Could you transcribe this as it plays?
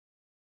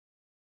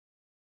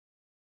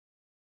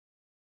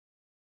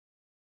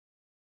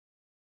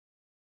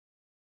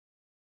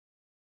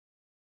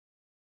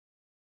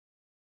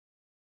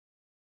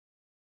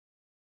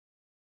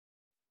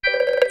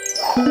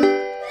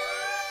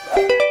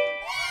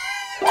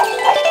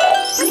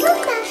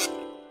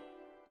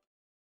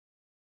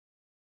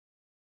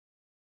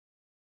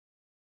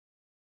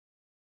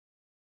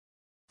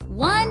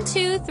One,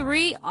 two,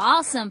 three,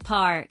 awesome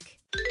park.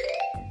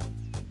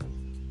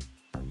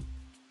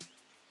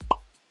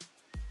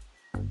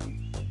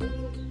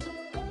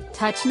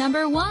 Touch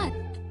number 1.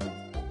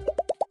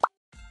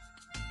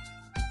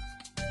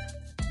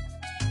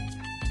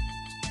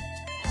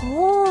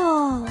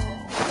 Oh.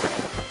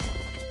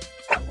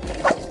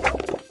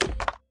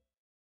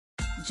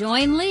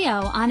 Join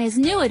Leo on his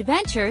new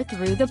adventure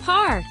through the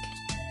park.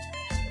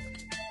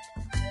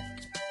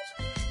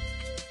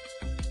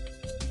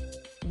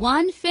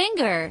 One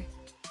finger.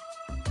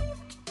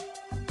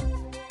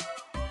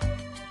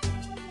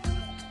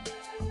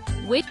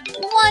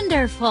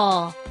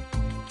 Wonderful.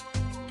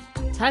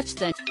 Touch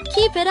the.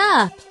 Keep it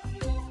up.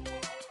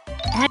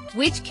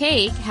 Which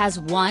cake has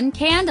one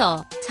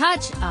candle?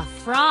 Touch a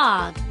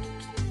frog.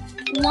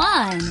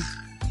 1.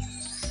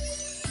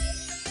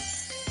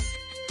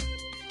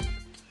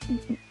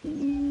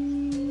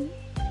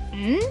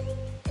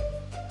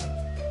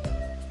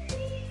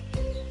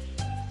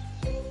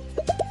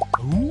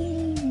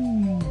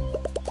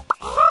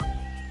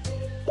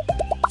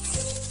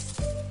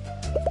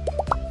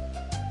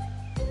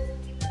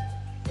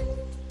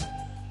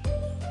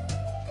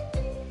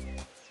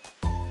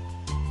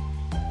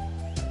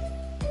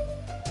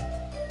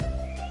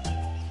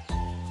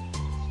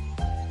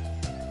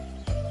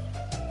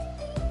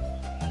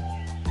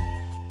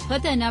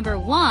 Put the number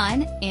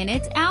 1 in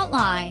its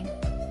outline.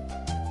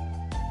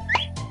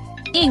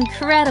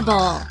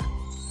 Incredible!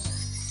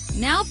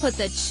 Now put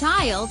the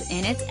child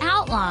in its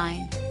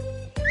outline.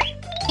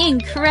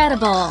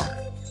 Incredible!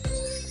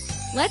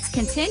 Let's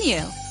continue.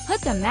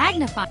 Put the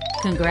magnifying.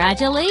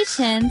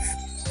 Congratulations!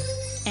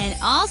 And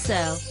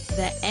also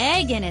the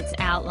egg in its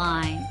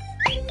outline.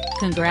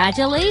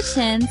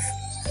 Congratulations!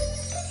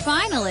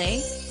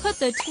 Finally, put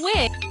the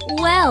twig.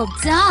 Well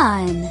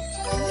done!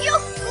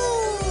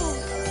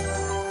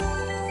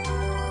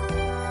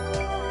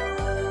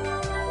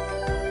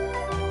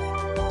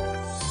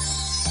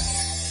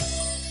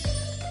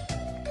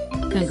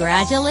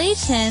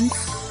 Congratulations!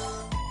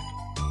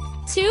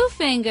 2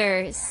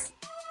 fingers.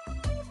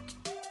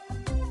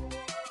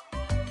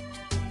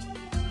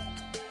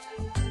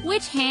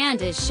 Which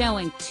hand is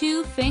showing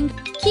 2 fingers?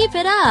 Keep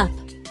it up.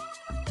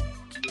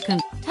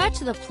 Touch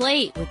the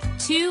plate with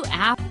 2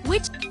 apples.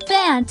 Which?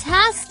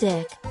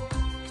 Fantastic!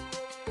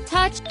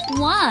 Touch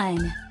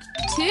 1,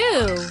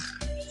 2.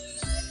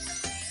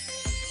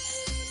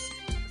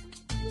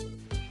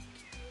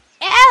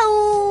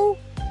 Ow!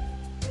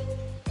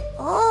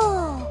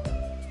 Oh.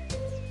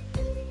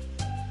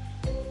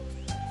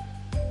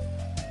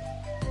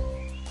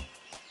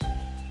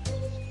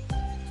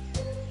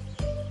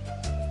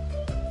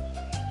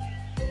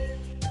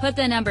 Put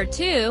the number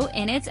 2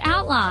 in its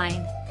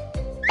outline.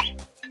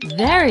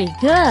 Very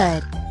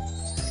good.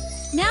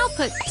 Now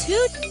put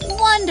 2.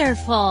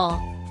 Wonderful.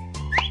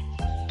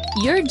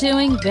 You're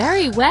doing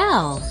very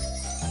well.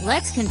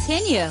 Let's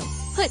continue.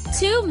 Put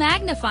 2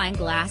 magnifying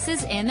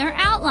glasses in their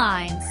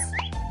outlines.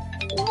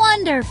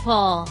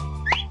 Wonderful.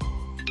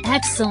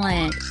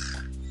 Excellent.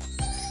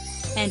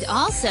 And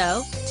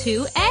also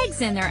 2 eggs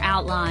in their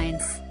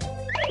outlines.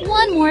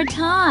 One more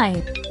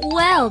time.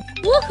 Well,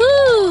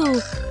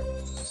 woohoo!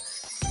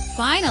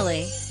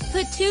 Finally,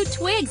 put 2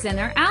 twigs in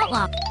their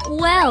outline.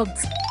 Well,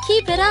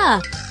 keep it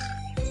up.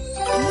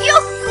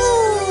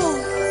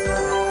 Yoo-hoo!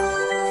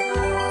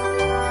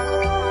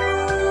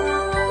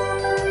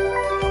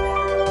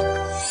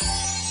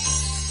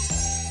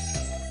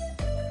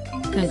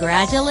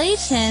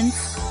 Congratulations!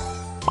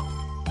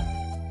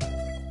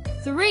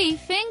 3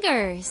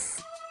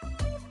 fingers.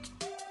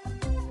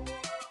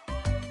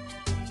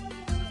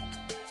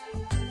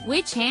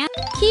 Which hand?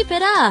 Keep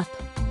it up.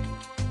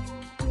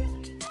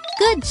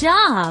 Good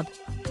job!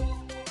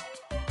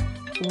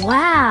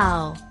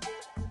 Wow!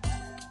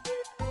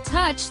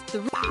 Touch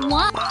 3.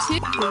 1, 2,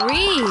 3.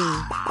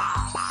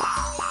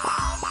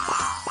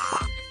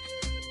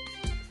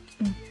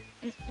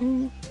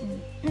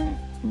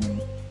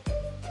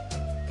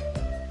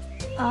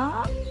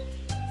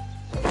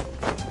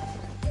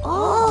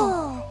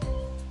 Oh.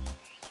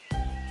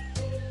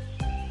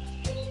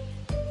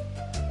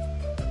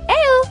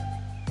 Ew!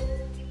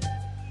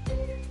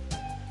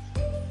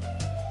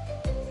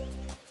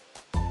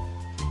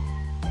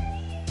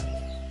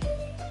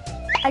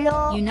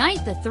 Hello.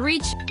 Unite the 3.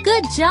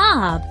 Good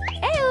job!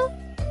 Ew.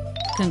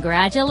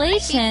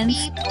 Congratulations!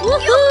 Beep, beep.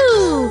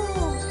 Woohoo!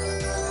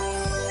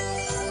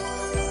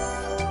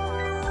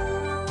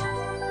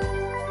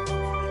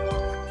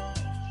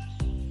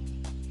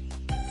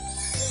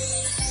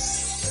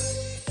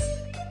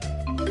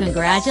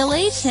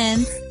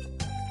 Congratulations!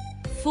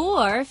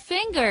 4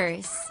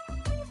 fingers.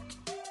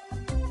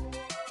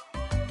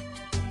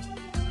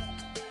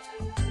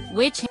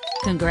 Which?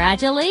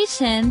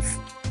 Congratulations!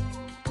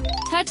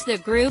 Touch the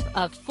group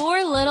of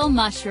 4 little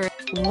mushrooms.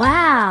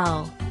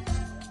 Wow!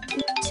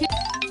 2,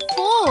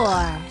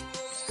 4.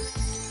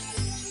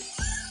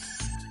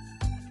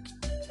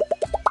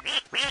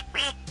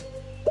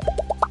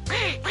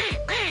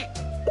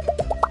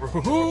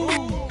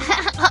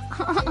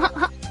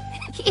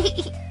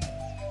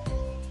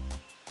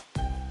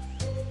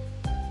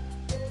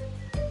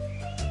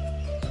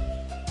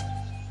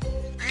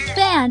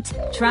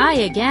 Try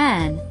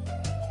again.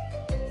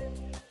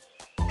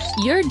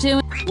 You're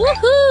doing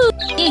woohoo!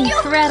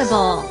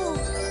 Incredible!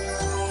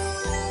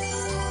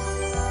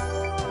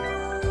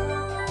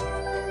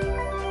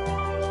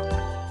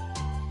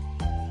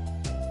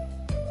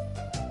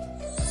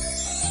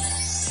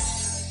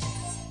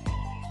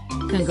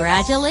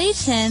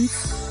 Congratulations!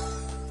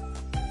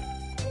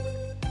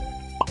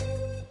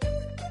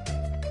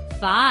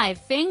 5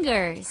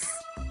 fingers.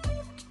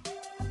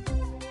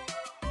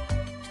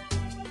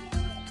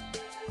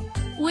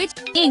 Which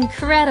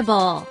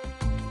incredible!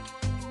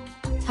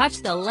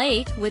 Touch the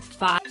lake with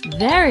 5.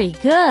 Very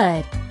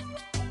good!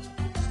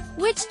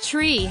 Which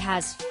tree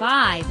has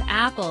 5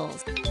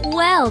 apples?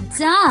 Well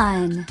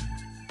done!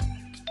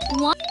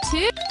 1,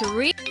 2,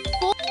 3,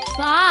 4,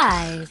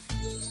 5.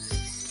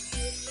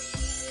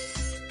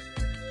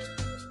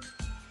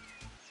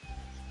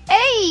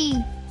 Hey!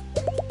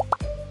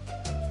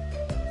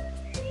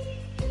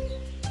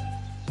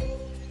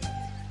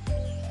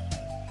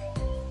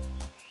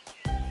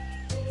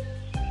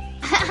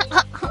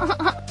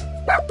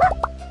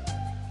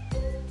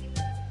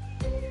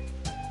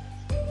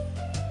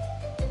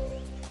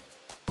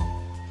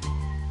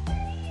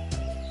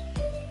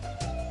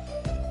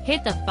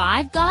 Hit the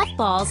 5 golf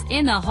balls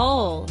in the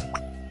hole.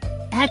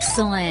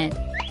 Excellent!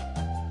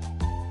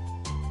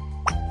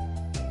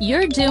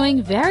 You're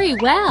doing very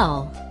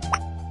well.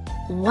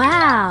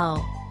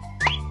 Wow!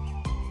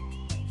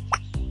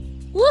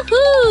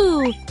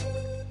 Woohoo!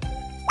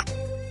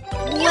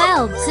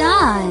 Well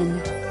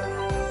done!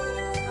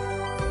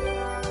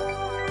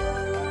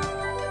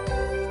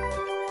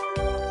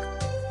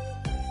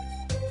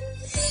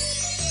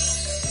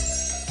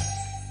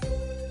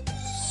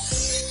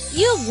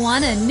 You've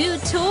won a new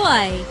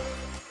toy!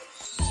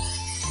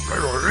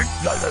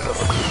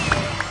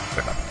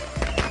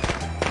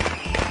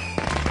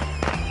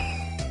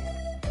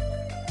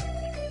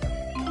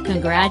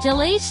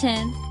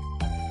 Congratulations!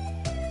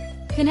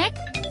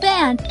 Connect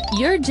band,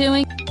 you're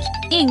doing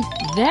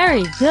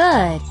very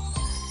good!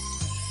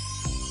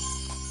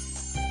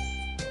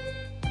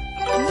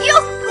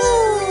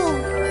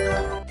 Yoo-hoo!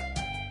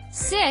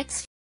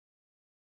 6